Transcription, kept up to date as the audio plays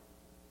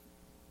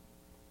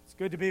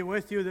Good to be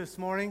with you this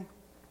morning.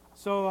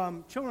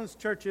 So children's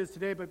church is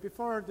today, but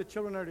before the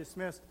children are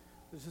dismissed,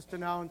 let's just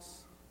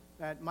announce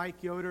that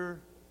Mike Yoder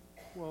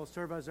will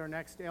serve as our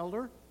next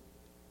elder.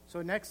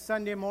 So next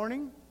Sunday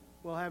morning,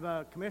 we'll have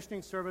a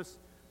commissioning service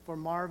for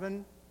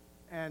Marvin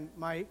and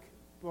Mike,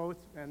 both,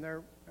 and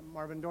they're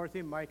Marvin,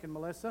 Dorothy, Mike, and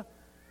Melissa.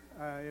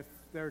 If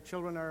their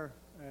children are,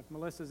 if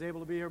Melissa's able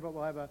to be here, but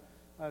we'll have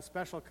a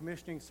special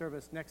commissioning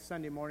service next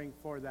Sunday morning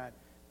for that.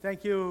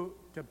 Thank you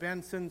to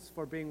Benson's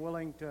for being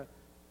willing to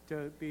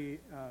be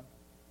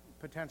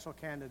potential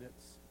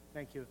candidates.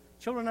 Thank you.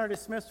 Children are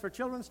dismissed for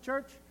Children's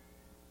Church.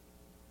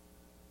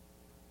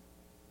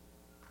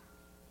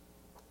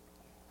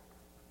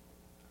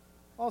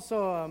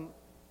 Also,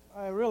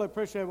 I really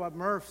appreciate what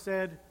Murph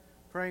said,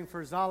 praying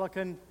for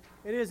Zalakan.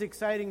 It is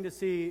exciting to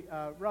see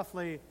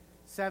roughly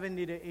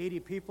 70 to 80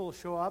 people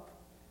show up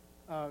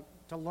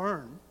to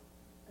learn.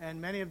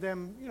 And many of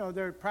them, you know,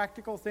 they're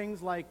practical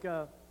things like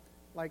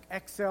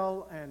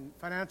Excel and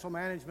financial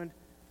management,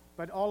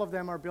 but all of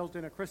them are built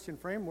in a Christian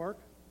framework.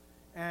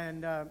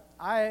 And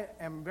I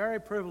am very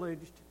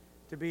privileged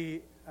to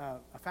be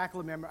a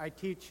faculty member. I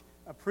teach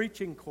a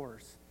preaching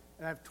course,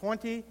 and I have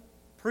 20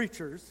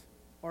 preachers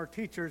or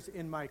teachers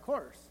in my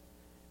course.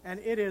 And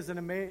it is an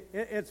amazing,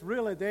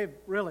 they've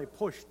really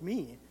pushed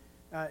me.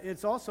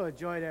 It's also a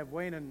joy to have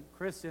Wayne and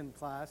Chris in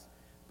class,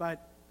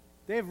 but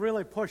they've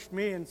really pushed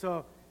me. And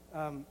so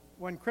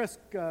when Chris,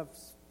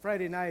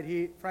 Friday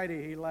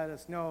he let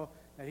us know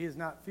that he's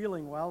not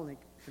feeling well and he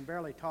can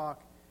barely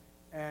talk.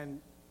 And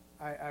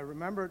I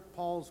remembered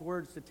Paul's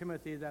words to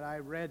Timothy that I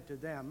read to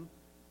them,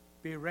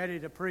 be ready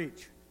to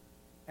preach.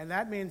 And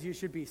that means you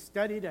should be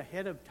studied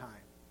ahead of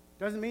time.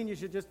 Doesn't mean you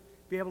should just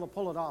be able to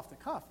pull it off the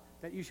cuff,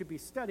 that you should be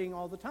studying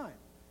all the time.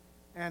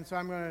 And so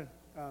I'm going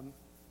to,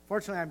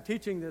 fortunately I'm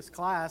teaching this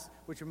class,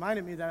 which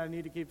reminded me that I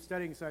need to keep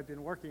studying, so I've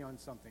been working on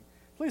something.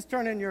 Please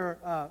turn in your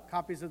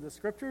copies of the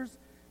scriptures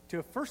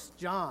to 1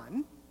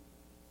 John.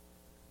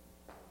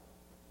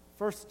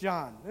 1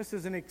 John. This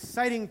is an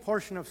exciting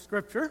portion of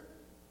Scripture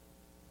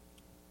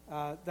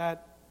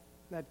that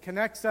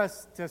connects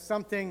us to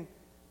something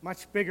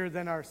much bigger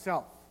than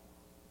ourselves.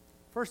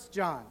 1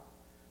 John.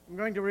 I'm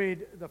going to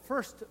read the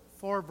first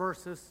 4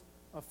 verses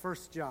of 1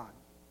 John.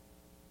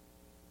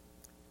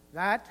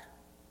 That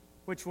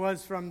which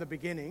was from the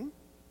beginning,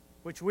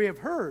 which we have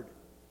heard,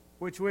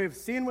 which we have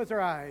seen with our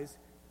eyes,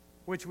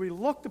 which we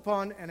looked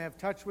upon and have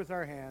touched with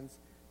our hands,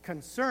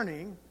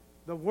 concerning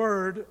the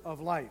word of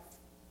life.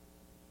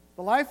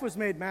 The life was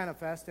made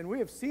manifest, and we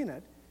have seen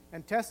it,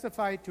 and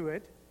testify to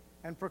it,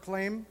 and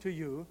proclaim to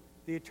you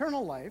the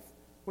eternal life,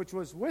 which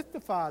was with the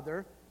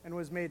Father, and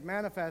was made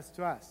manifest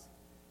to us.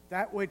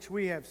 That which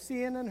we have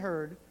seen and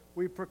heard,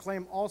 we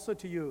proclaim also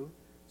to you,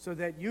 so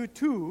that you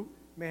too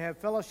may have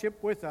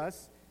fellowship with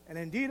us. And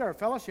indeed our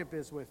fellowship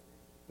is with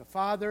the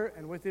Father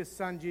and with His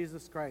Son,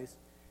 Jesus Christ.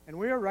 And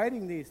we are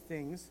writing these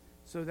things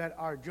so that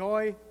our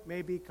joy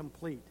may be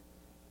complete.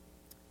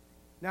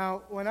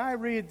 Now, when I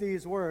read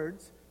these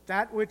words,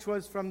 that which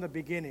was from the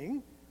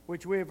beginning,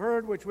 which we have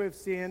heard, which we have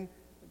seen,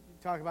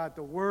 talk about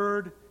the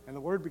Word and the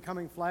Word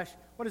becoming flesh.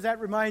 What does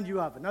that remind you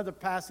of? Another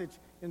passage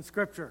in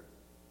Scripture.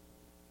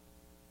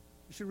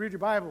 You should read your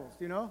Bibles,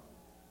 you know.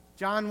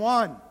 John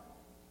 1,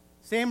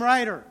 same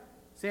writer,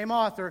 same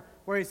author,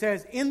 where he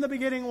says, in the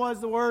beginning was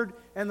the Word,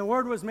 and the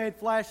Word was made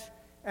flesh,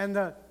 and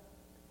the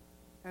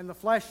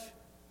flesh,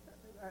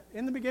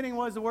 in the beginning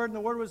was the Word, and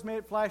the Word was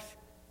made flesh.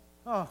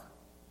 Oh,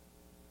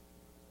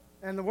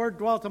 and the Word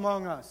dwelt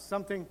among us,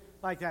 something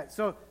like that.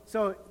 So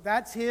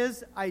that's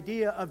his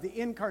idea of the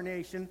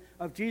incarnation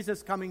of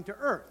Jesus coming to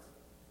earth.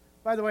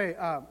 By the way,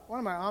 one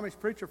of my Amish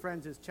preacher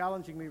friends is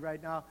challenging me right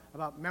now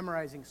about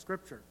memorizing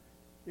Scripture.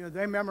 You know,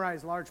 they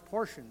memorize large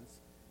portions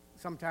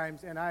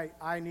sometimes, and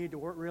I need to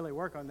really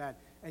work on that.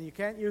 And you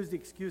can't use the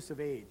excuse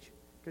of age,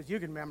 because you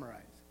can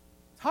memorize.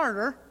 It's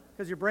harder,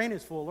 because your brain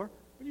is fuller,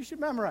 but you should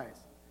memorize.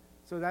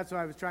 So that's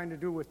what I was trying to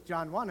do with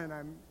John 1,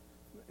 and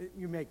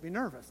you make me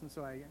nervous, and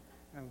so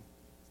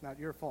it's not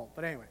your fault.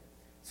 But anyway,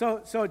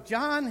 so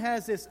John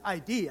has this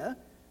idea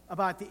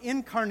about the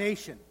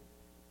incarnation.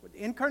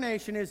 The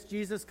incarnation is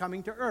Jesus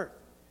coming to earth.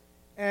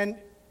 And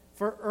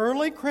for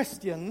early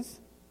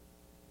Christians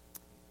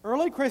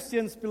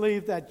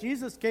believed that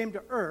Jesus came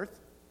to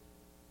earth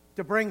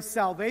to bring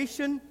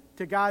salvation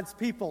to God's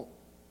people,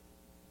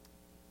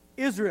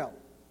 Israel,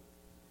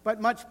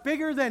 but much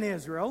bigger than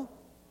Israel,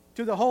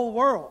 to the whole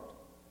world.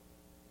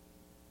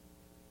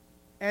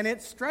 And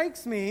it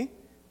strikes me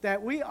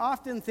that we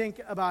often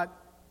think about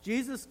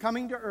Jesus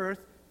coming to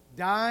earth,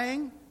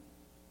 dying,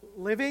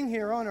 living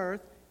here on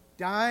earth,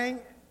 dying,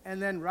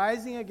 and then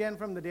rising again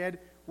from the dead.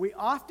 We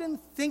often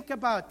think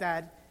about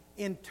that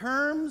in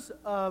terms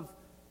of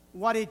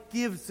what it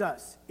gives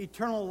us,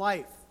 eternal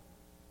life,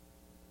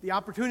 the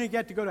opportunity to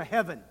get to go to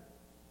heaven.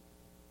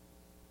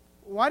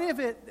 What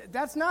if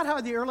that's not how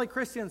the early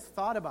Christians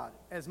thought about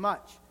it as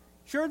much.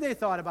 Sure, they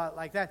thought about it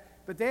like that,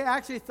 but they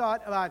actually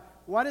thought about,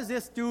 what does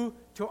this do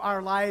to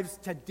our lives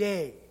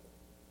today?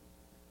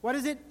 What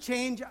does it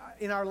change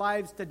in our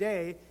lives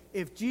today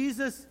if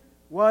Jesus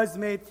was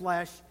made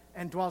flesh,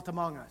 and dwelt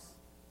among us.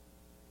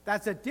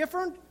 That's a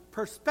different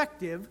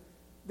perspective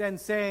than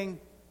saying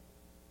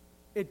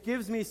it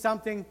gives me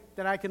something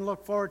that I can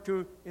look forward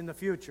to in the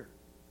future.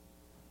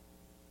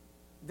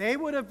 They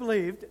would have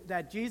believed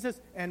that Jesus,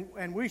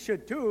 and we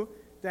should too,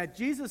 that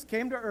Jesus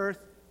came to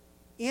earth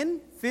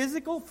in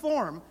physical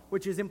form,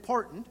 which is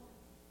important.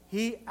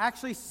 He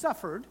actually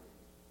suffered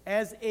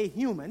as a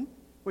human,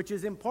 which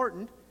is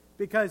important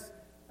because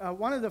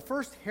one of the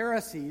first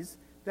heresies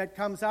that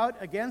comes out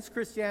against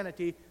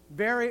Christianity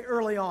very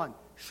early on,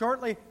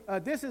 shortly,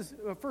 this is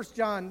 1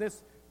 John.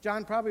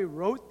 John probably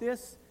wrote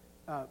this.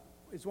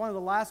 It's one of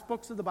the last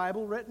books of the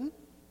Bible written.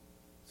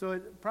 So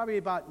probably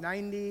about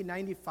 90,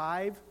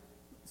 95,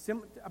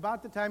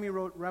 about the time he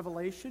wrote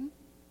Revelation,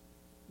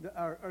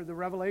 or the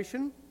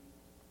Revelation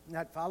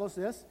that follows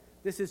this.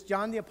 This is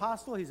John the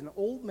Apostle. He's an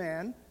old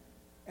man.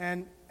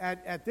 And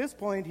at this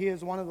point, he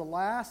is one of the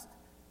last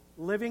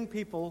living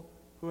people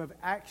who have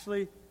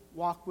actually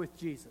walked with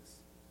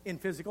Jesus in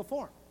physical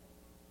form.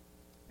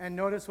 And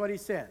notice what he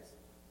says.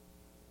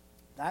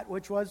 That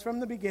which was from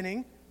the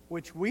beginning,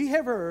 which we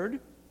have heard,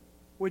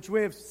 which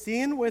we have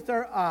seen with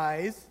our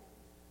eyes,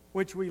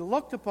 which we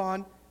looked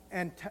upon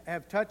and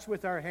have touched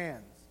with our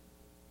hands.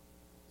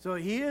 So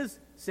he is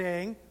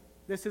saying,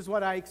 this is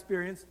what I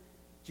experienced.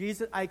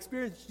 I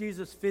experienced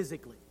Jesus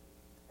physically.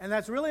 And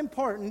that's really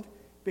important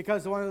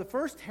because one of the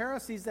first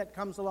heresies that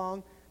comes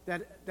along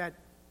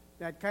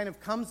that kind of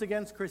comes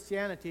against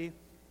Christianity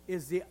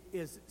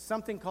is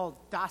something called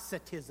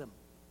Docetism.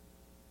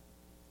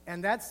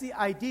 And that's the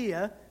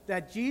idea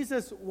that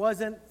Jesus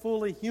wasn't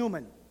fully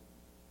human.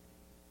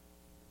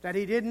 That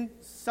he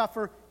didn't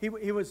suffer. He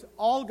was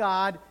all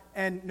God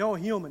and no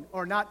human,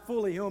 or not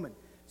fully human.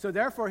 So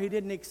therefore, he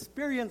didn't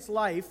experience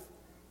life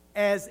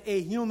as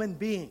a human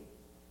being.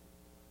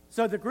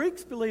 So the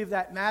Greeks believed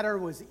that matter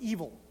was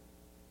evil.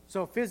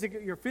 So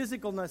your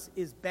physicalness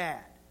is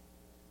bad.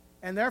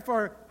 And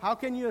therefore, how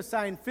can you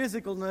assign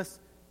physicalness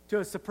to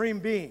a supreme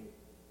being,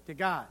 to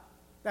God?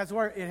 That's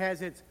where it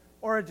has its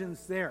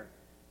origins there.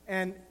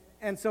 And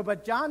so,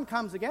 but John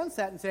comes against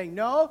that and saying,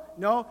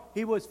 no,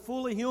 he was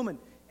fully human.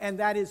 And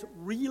that is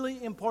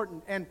really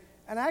important. And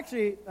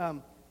actually,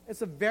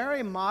 it's a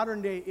very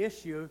modern day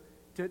issue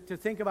to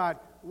think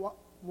about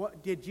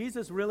what did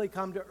Jesus really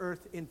come to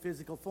earth in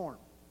physical form?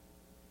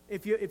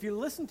 If you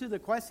listen to the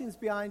questions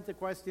behind the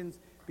questions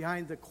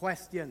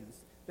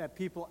that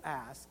people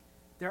ask,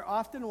 they're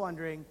often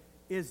wondering,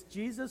 is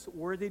Jesus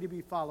worthy to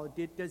be followed?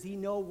 Does he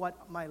know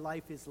what my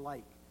life is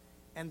like?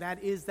 And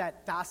that is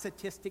that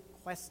docetistic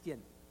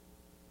question.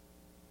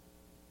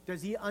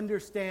 Does he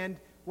understand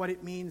what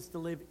it means to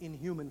live in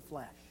human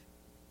flesh?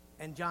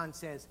 And John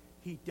says,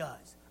 he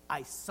does.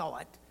 I saw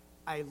it.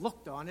 I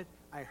looked on it.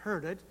 I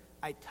heard it.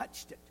 I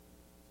touched it.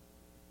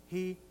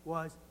 He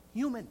was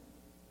human.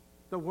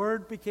 The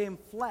Word became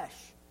flesh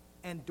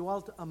and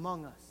dwelt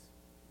among us.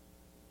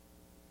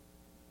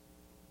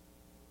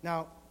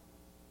 Now,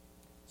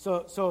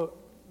 so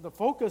the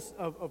focus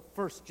of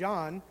 1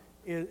 John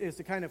is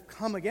to kind of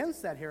come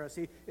against that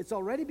heresy. It's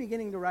already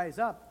beginning to rise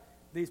up.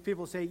 These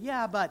people say,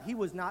 yeah, but he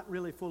was not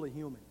really fully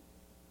human.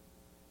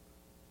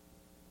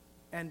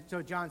 And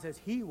so John says,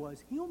 he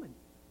was human.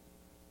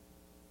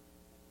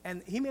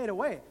 And he made a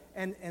way.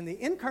 And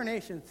the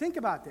incarnation, think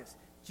about this.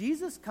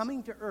 Jesus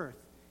coming to earth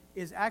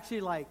is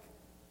actually like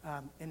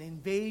an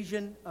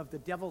invasion of the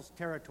devil's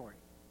territory.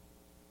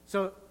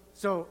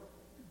 So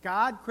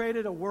God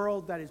created a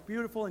world that is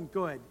beautiful and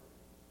good,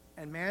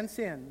 and man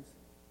sins,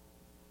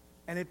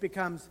 and it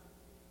becomes,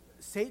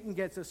 Satan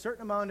gets a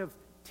certain amount of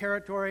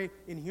territory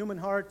in human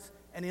hearts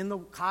and in the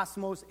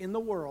cosmos, in the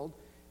world,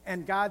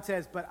 and God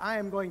says, but I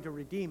am going to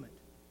redeem it.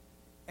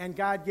 And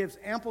God gives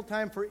ample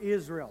time for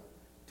Israel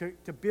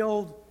to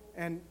build,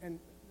 and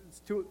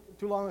it's too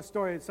long a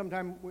story.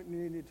 Sometime we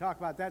need to talk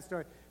about that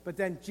story. But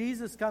then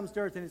Jesus comes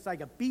to earth, and it's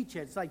like a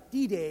beachhead. It's like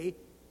D-Day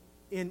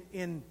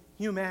in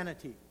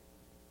humanity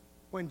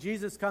when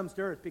Jesus comes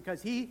to earth,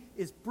 because he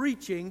is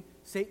breaching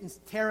Satan's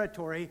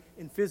territory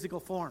in physical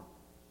form,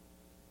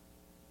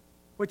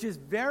 which is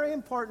very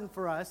important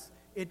for us.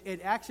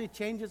 It actually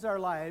changes our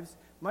lives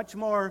much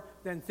more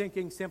than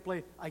thinking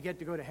simply, I get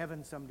to go to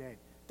heaven someday.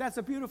 That's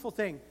a beautiful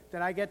thing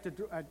that I get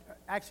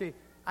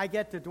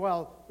to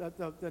dwell.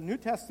 The New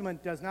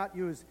Testament does not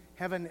use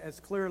heaven as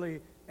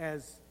clearly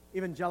as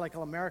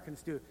evangelical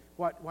Americans do.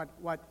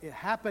 What it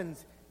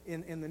happens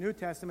in the New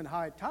Testament,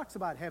 how it talks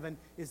about heaven,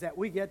 is that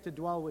we get to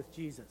dwell with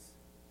Jesus,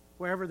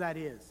 wherever that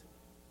is.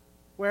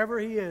 Wherever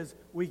he is,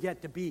 we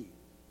get to be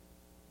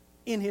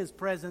in his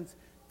presence,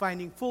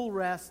 finding full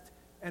rest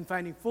and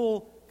finding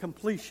full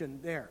completion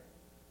there.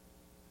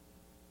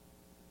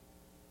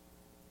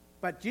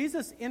 But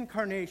Jesus'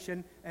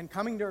 incarnation and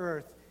coming to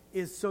earth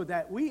is so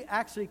that we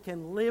actually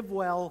can live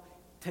well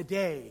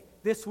today,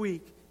 this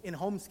week, in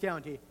Holmes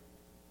County,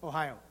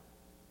 Ohio,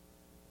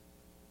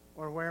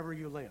 or wherever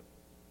you live.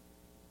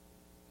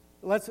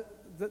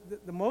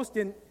 The most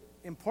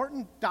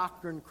important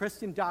doctrine,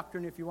 Christian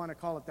doctrine, if you want to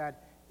call it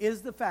that,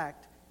 is the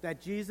fact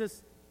that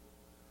Jesus,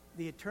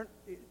 the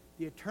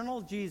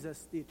eternal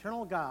Jesus, the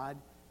eternal God,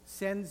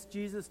 sends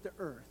Jesus to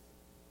earth.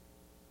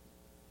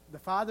 The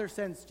Father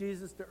sends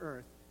Jesus to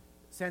earth,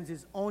 sends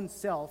his own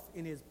self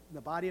in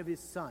the body of his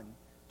Son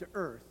to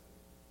earth,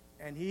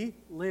 and he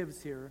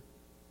lives here.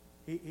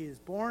 He is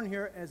born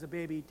here as a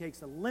baby. He takes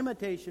the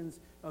limitations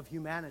of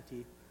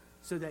humanity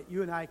so that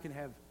you and I can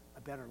have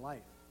a better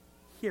life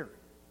here.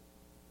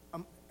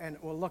 And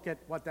we'll look at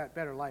what that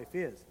better life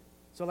is.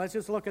 So let's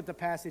just look at the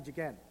passage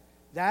again.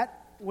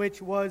 That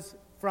which was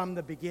from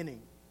the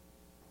beginning.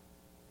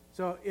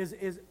 So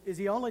is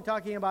he only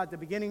talking about the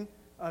beginning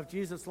of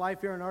Jesus' life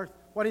here on earth?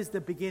 What is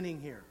the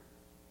beginning here?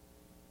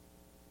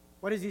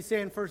 What is he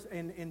saying first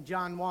in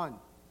John 1?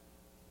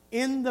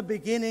 In the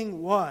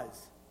beginning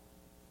was.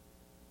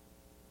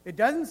 It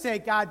doesn't say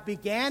God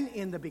began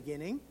in the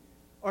beginning,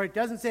 or it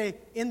doesn't say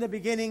in the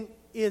beginning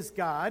is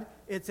God.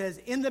 It says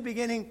in the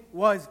beginning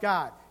was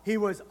God. He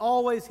was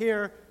always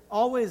here,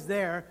 always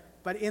there,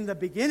 but in the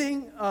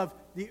beginning of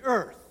the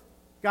earth,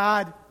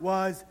 God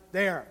was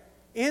there.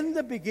 In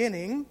the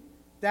beginning,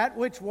 that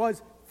which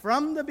was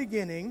from the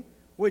beginning,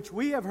 which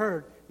we have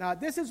heard. Now,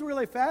 this is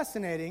really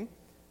fascinating.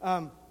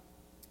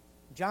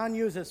 John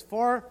uses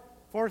four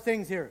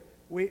things here.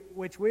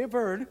 Which we have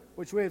heard,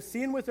 which we have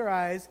seen with our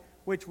eyes,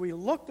 which we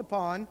looked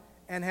upon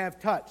and have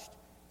touched.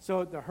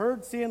 So the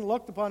heard, seen,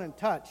 looked upon, and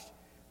touched.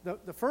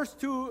 The first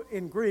two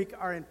in Greek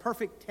are in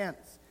perfect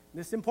tense.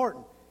 This is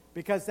important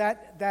because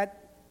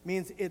that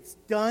means it's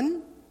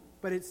done,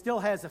 but it still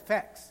has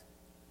effects.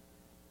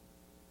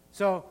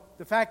 So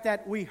the fact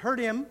that we heard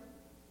him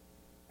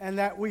and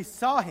that we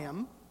saw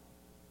him,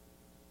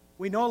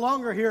 we no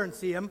longer hear and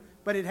see him,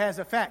 but it has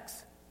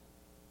effects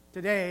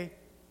today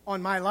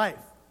on my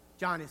life,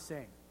 John is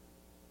saying.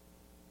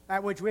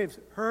 That which we have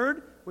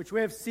heard, which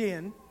we have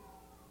seen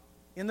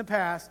in the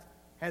past,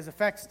 has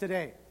effects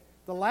today.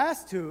 The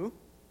last two,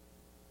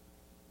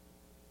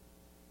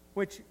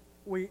 which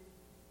we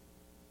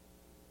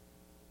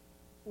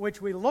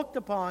looked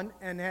upon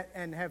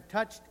and have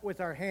touched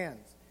with our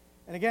hands.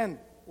 And again,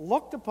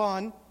 looked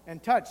upon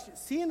and touched,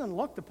 seen and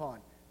looked upon.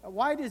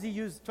 Why does he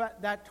use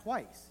that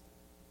twice?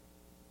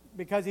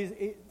 Because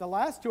the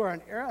last two are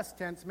in aorist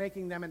tense,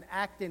 making them an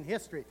act in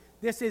history.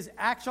 This is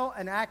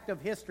an act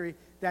of history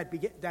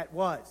that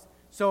was.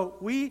 So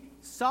we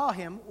saw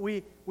him,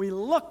 we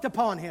looked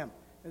upon him.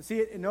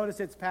 And notice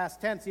it's past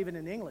tense even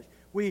in English.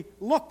 We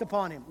looked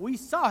upon him. We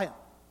saw him.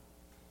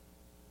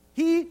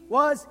 He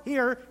was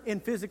here in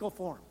physical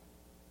form.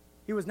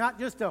 He was not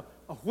just a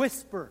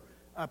whisper,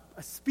 a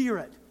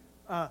spirit,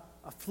 a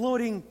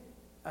floating,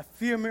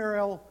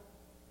 ephemeral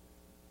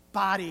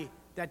body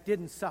that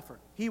didn't suffer.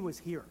 He was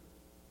here.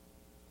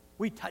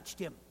 We touched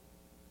him.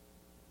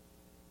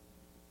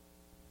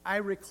 I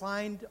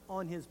reclined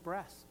on his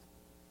breast.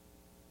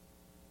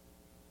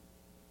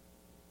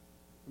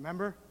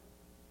 Remember?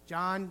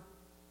 John,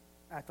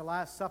 at the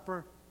Last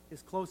Supper,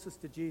 is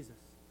closest to Jesus.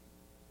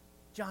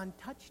 John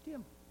touched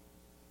him.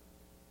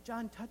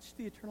 John touched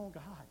the eternal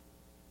God.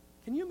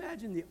 Can you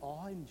imagine the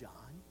awe in John?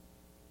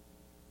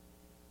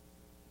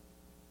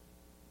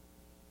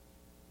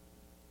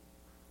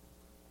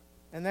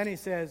 And then he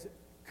says,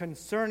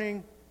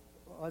 concerning,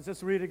 let's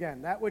just read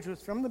again. That which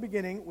was from the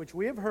beginning, which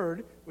we have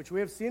heard, which we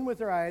have seen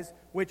with our eyes,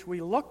 which we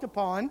looked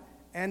upon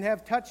and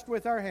have touched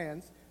with our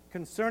hands,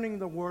 concerning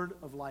the word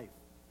of life.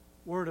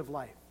 Word of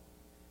life.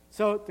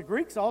 So the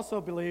Greeks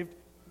also believed,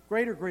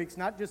 greater Greeks,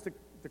 not just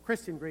the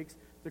Christian Greeks,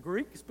 the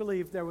Greeks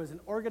believed there was an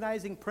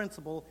organizing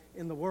principle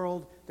in the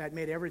world that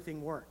made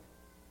everything work.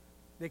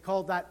 They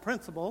called that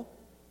principle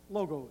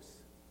logos.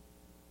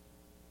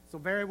 It's the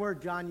very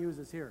word John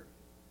uses here.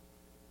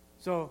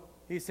 So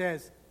he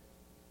says,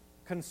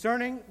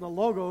 concerning the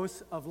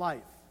logos of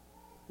life.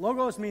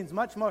 Logos means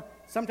much more.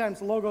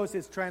 Sometimes logos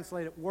is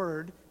translated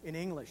word in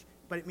English,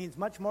 but it means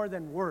much more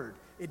than word.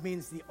 It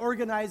means the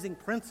organizing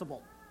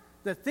principle,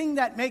 the thing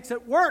that makes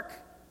it work.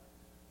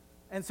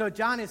 And so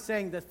John is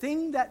saying the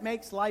thing that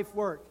makes life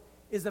work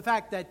is the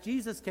fact that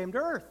Jesus came to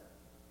earth.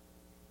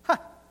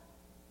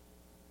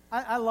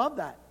 I love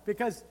that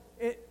because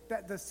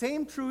the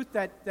same truth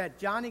that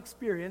John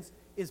experienced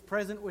is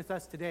present with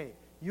us today.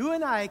 You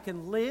and I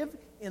can live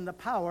in the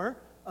power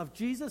of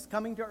Jesus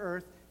coming to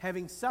earth,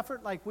 having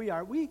suffered like we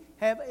are. We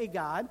have a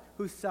God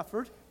who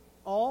suffered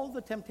all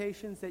the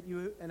temptations that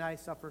you and I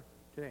suffer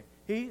today.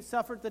 He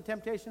suffered the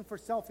temptation for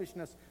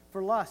selfishness,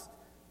 for lust,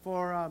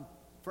 for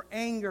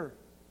anger.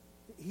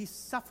 He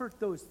suffered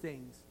those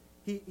things.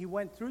 He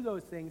went through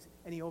those things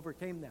and he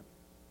overcame them.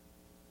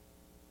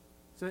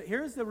 So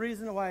here's the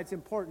reason why it's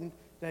important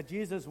that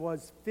Jesus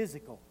was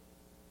physical.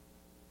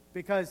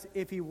 Because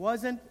if he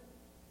wasn't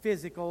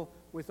physical,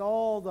 with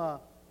all the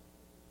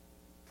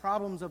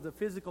problems of the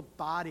physical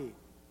body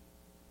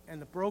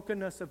and the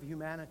brokenness of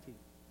humanity,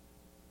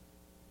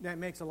 that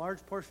makes a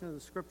large portion of the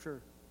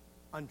Scripture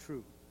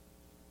untrue.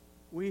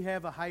 We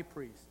have a high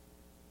priest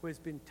who has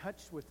been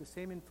touched with the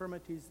same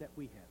infirmities that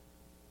we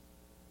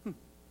have.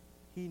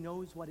 He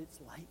knows what it's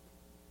like.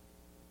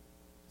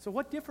 So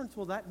what difference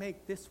will that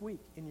make this week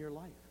in your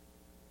life?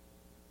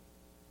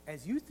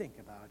 As you think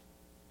about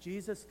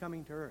Jesus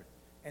coming to earth,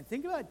 and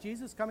think about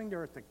Jesus coming to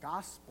earth, the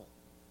gospel,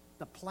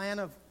 the plan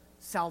of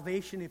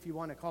salvation, if you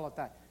want to call it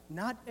that,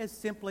 not as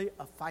simply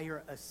a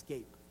fire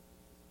escape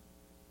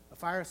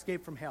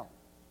from hell,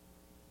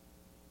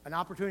 an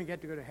opportunity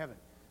to go to heaven,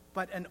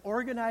 but an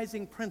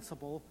organizing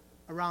principle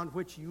around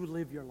which you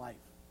live your life.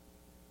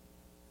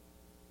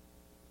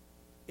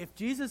 If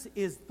Jesus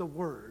is the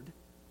Word,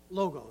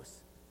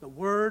 Logos, the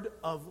Word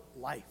of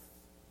life,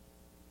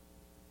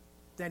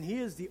 then he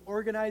is the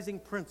organizing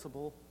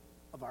principle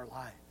of our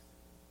lives.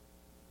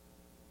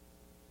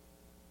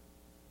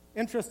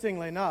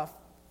 Interestingly enough,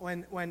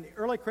 when the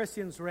early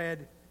Christians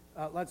read,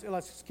 let's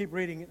just keep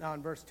reading it now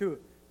in verse 2,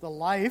 the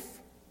life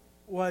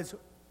was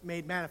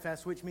made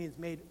manifest, which means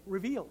made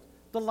revealed.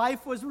 The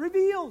life was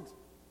revealed.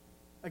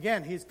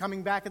 Again, he's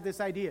coming back at this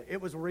idea.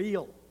 It was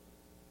real.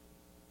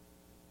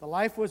 The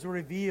life was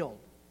revealed.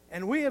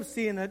 And we have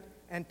seen it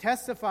and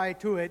testify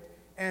to it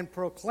and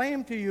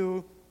proclaim to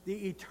you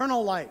the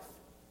eternal life.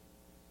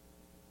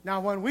 Now,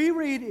 when we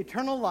read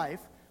eternal life,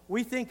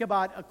 we think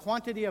about a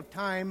quantity of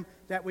time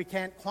that we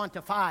can't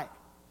quantify.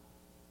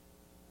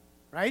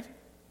 Right?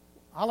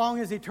 How long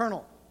is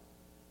eternal?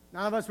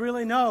 None of us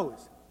really knows.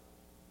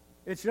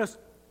 It's just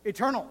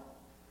eternal.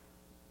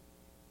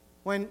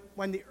 When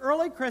the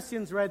early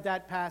Christians read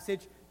that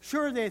passage,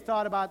 sure, they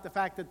thought about the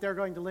fact that they're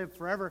going to live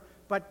forever,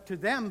 but to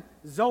them,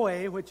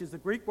 Zoe, which is the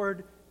Greek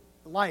word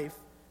life,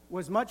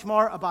 was much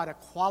more about a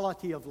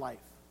quality of life.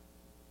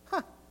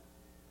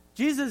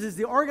 Jesus is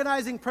the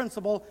organizing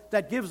principle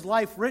that gives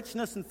life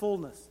richness and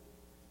fullness.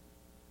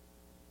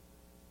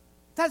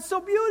 That's so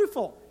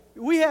beautiful.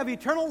 We have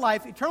eternal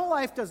life. Eternal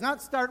life does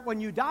not start when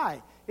you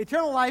die.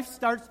 Eternal life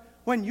starts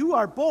when you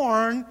are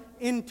born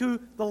into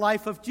the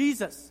life of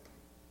Jesus.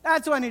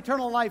 That's when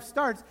eternal life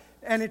starts.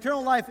 And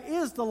eternal life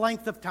is the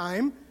length of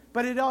time,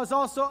 but it is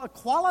also a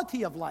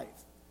quality of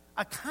life,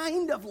 a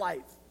kind of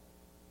life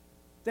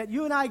that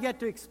you and I get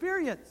to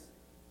experience.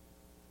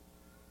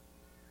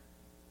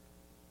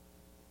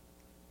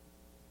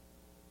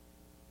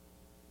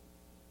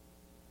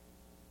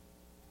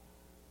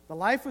 The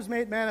life was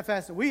made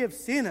manifest, and we have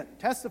seen it,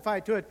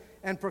 testified to it,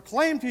 and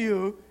proclaimed to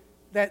you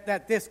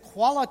that this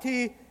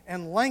quality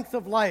and length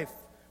of life,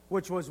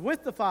 which was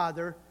with the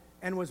Father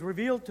and was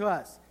revealed to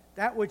us,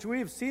 that which we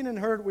have seen and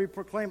heard, we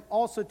proclaim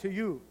also to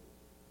you.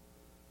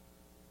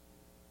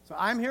 So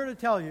I'm here to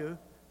tell you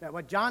that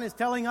what John is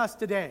telling us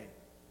today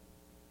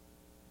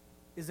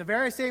is the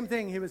very same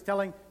thing he was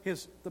telling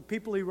the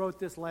people he wrote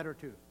this letter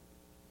to.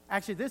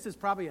 Actually, this is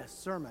probably a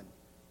sermon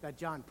that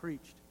John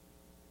preached.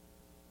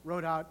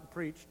 Wrote out and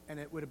preached, and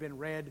it would have been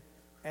read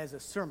as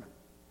a sermon.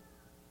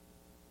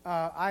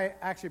 I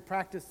actually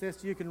practiced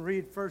this. You can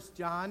read 1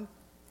 John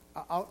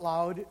out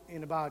loud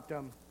in about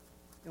in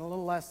a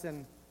little less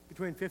than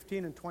between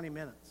 15 and 20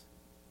 minutes.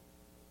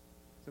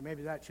 So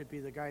maybe that should be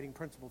the guiding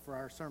principle for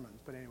our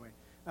sermons. But anyway,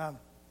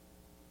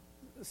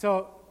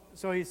 so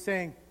he's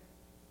saying.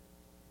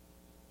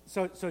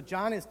 So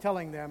John is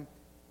telling them,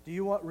 do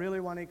you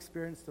really want to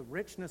experience the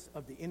richness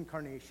of the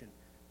incarnation?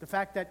 The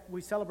fact that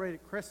we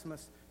celebrated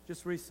Christmas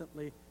just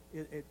recently,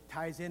 it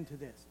ties into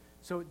this.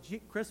 So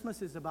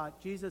Christmas is about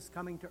Jesus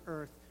coming to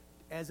earth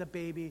as a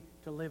baby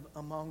to live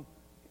among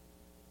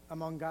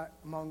God,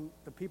 among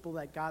the people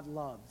that God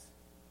loves.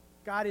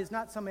 God is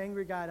not some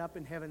angry God up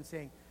in heaven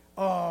saying,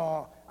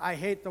 oh, I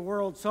hate the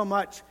world so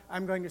much,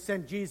 I'm going to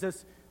send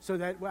Jesus so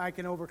that I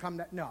can overcome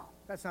that. No,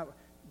 that's not.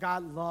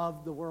 God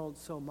loved the world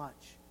so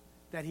much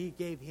that he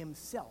gave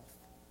himself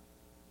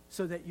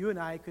so that you and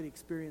I could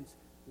experience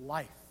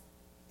life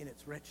in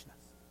its richness.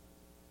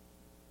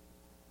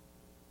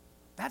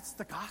 That's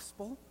the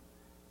gospel.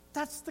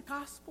 That's the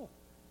gospel.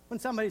 When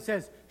somebody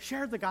says,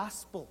 share the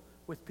gospel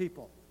with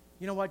people,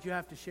 you know what you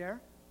have to share?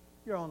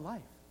 Your own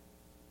life.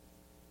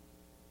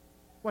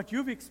 What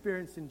you've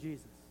experienced in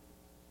Jesus.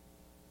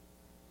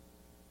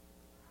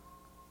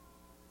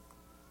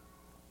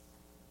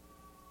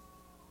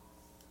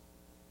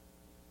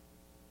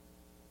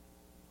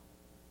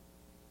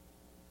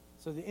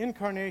 So the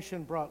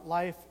incarnation brought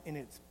life in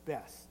its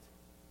best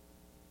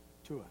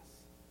to us.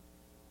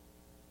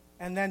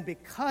 And then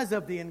because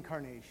of the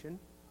incarnation,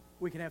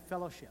 we can have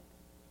fellowship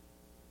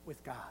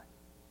with God.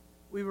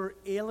 We were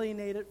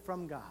alienated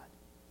from God.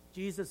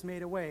 Jesus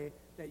made a way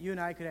that you and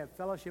I could have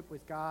fellowship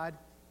with God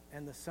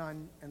and the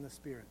Son and the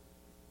Spirit.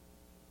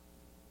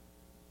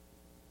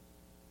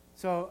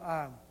 So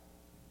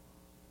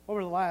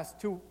over the last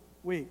 2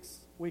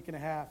 weeks, week and a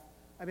half,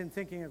 I've been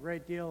thinking a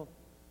great deal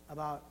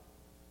about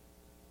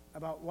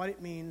what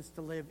it means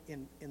to live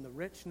in the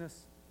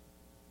richness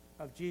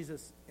of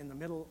Jesus in the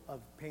middle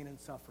of pain and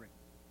suffering.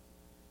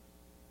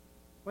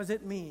 What does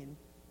it mean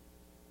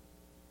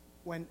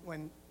when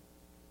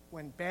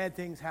bad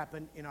things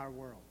happen in our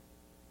world?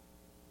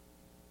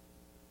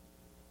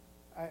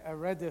 I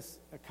read this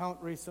account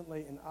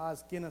recently in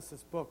Os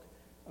Guinness's book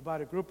about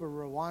a group of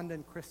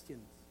Rwandan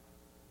Christians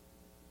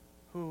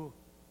who,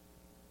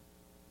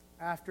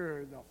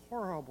 after the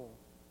horrible,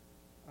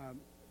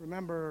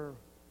 remember,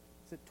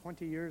 is it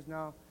 20 years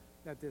now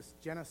that this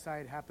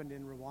genocide happened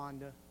in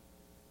Rwanda?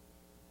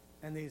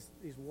 And these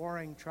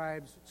warring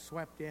tribes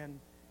swept in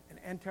And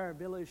entire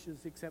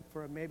villages, except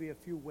for maybe a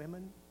few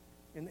women,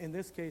 in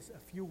this case, a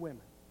few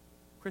women,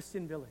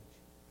 Christian village,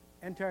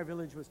 entire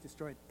village was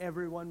destroyed.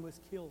 Everyone was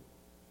killed.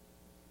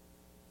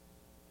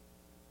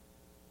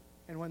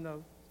 And when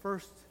the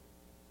first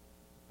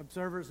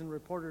observers and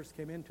reporters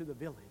came into the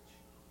village,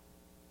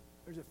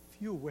 there's a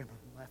few women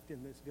left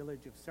in this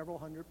village of several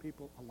hundred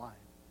people alive.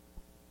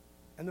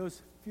 And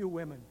those few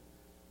women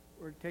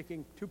were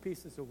taking 2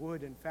 pieces of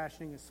wood and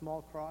fashioning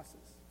small crosses,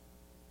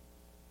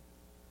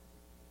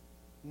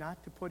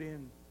 not to put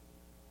in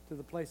to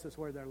the places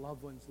where their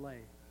loved ones lay,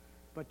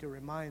 but to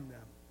remind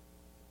them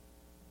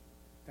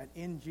that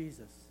in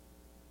Jesus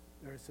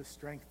there is the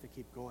strength to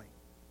keep going.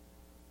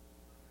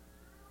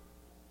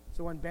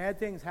 So when bad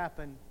things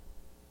happen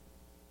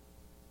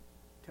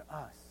to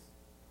us,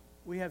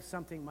 we have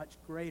something much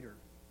greater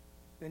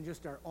than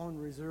just our own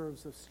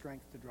reserves of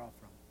strength to draw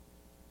from.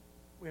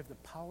 We have the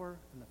power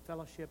and the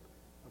fellowship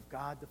of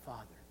God the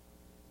Father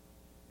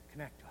to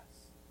connect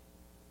us.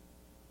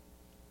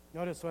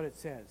 Notice what it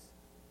says.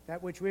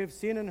 That which we have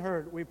seen and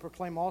heard, we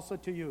proclaim also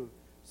to you,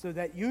 so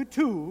that you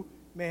too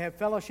may have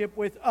fellowship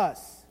with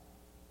us.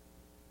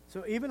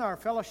 So even our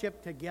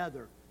fellowship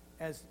together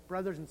as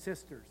brothers and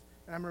sisters.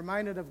 And I'm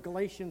reminded of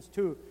Galatians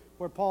 2,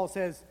 where Paul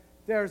says,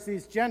 there's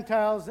these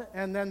Gentiles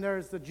and then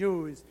there's the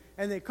Jews.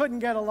 And they couldn't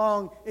get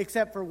along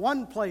except for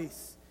one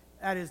place,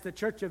 that is the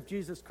church of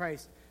Jesus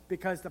Christ,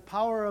 because the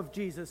power of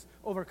Jesus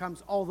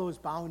overcomes all those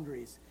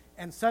boundaries.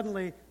 And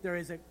suddenly there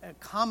is a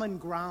common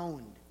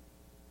ground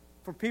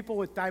for people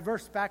with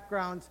diverse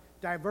backgrounds,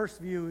 diverse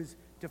views,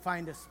 to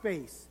find a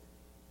space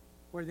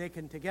where they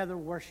can together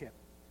worship.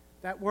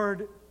 That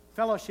word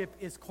fellowship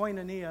is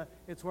koinonia.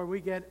 It's where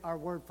we get our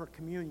word for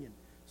communion.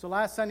 So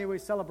last Sunday we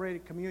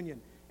celebrated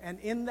communion. And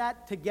in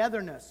that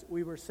togetherness,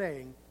 we were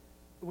saying,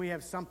 we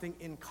have something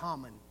in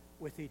common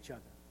with each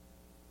other.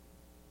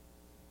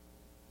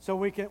 So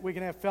we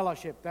can have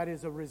fellowship. That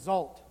is a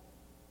result.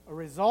 A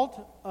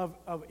result of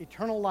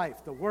eternal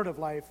life, the word of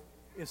life,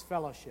 is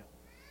fellowship.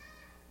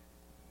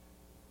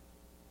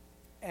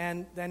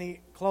 And then he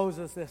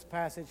closes this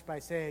passage by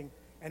saying,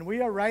 and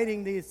we are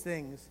writing these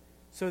things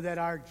so that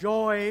our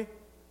joy,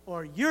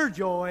 or your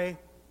joy,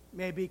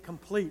 may be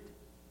complete.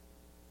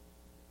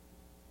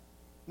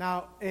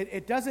 Now,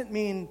 it doesn't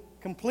mean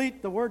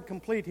complete. The word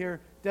complete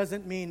here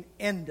doesn't mean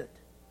ended,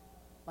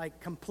 like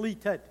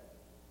completed.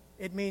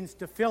 It means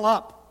to fill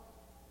up,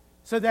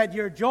 so that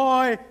your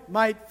joy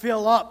might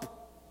fill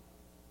up.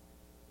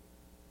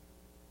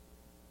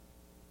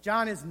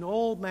 John is an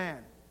old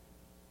man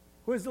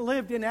who has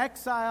lived in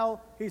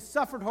exile. He's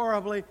suffered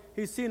horribly.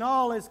 He's seen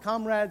all his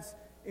comrades.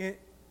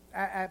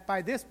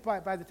 By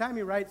the time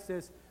he writes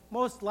this,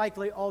 most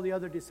likely all the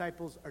other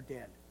disciples are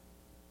dead.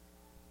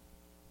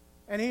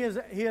 And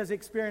he has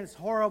experienced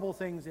horrible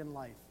things in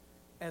life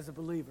as a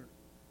believer.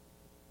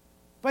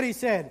 But he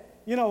said,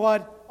 you know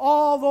what?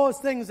 All those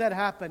things that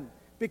happened,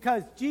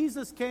 because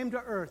Jesus came to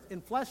earth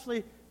in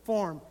fleshly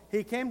form.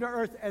 He came to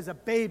earth as a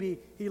baby.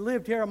 He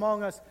lived here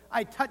among us.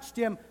 I touched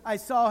him. I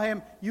saw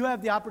him. You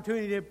have the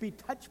opportunity to be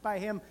touched by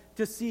him,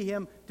 to see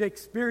him, to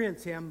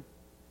experience him,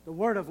 the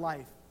word of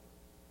life.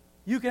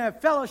 You can have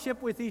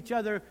fellowship with each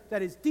other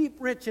that is deep,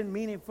 rich, and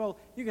meaningful.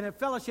 You can have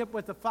fellowship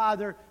with the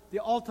Father, the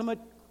ultimate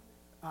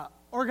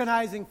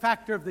organizing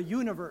factor of the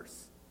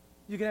universe.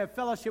 You can have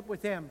fellowship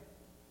with him.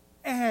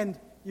 And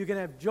you can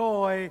have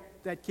joy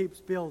that keeps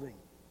building.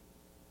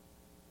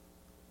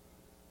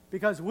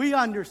 Because we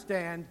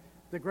understand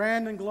the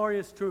grand and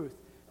glorious truth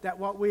that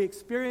what we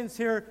experience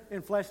here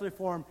in fleshly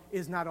form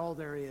is not all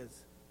there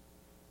is.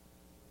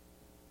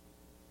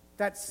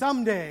 That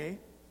someday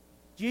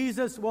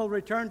Jesus will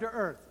return to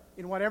earth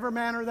in whatever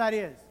manner that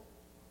is,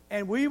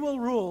 and we will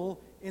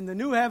rule in the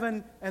new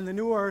heaven and the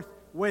new earth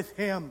with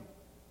him.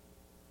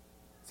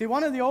 See,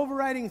 one of the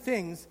overriding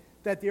things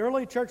that the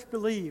early church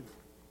believed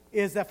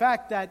is the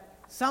fact that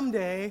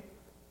someday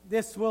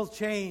this will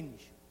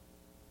change.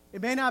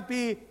 It may not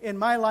be in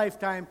my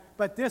lifetime,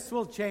 but this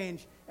will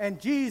change.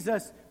 And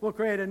Jesus will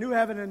create a new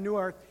heaven and a new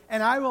earth,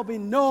 and I will be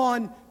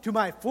known to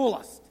my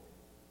fullest.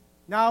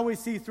 Now we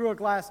see through a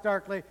glass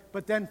darkly,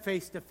 but then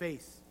face to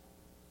face.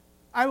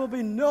 I will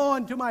be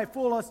known to my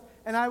fullest,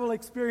 and I will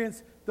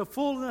experience the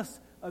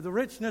fullness of the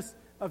richness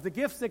of the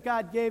gifts that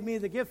God gave me,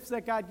 the gifts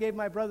that God gave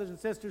my brothers and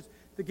sisters,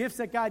 the gifts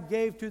that God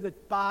gave to the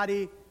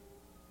body,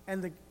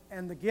 and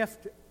the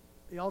gift,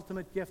 the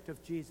ultimate gift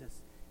of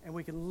Jesus. And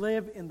we can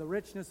live in the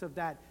richness of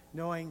that,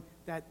 knowing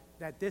that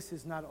this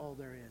is not all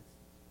there is.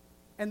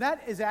 And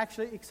that is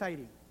actually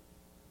exciting.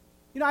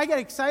 You know, I get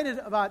excited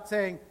about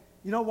saying,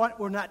 you know what,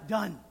 we're not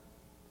done.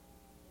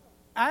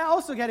 I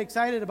also get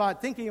excited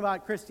about thinking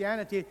about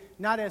Christianity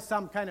not as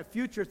some kind of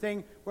future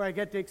thing where I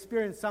get to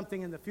experience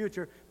something in the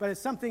future, but as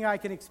something I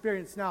can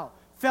experience now.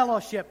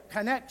 Fellowship,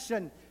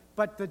 connection,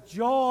 but the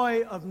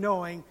joy of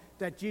knowing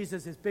that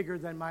Jesus is bigger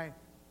than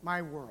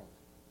my world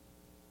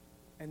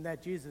and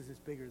that Jesus is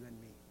bigger than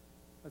me.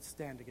 Let's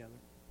stand together.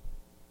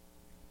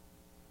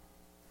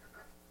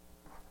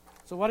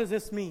 So what does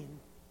this mean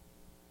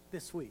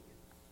this week?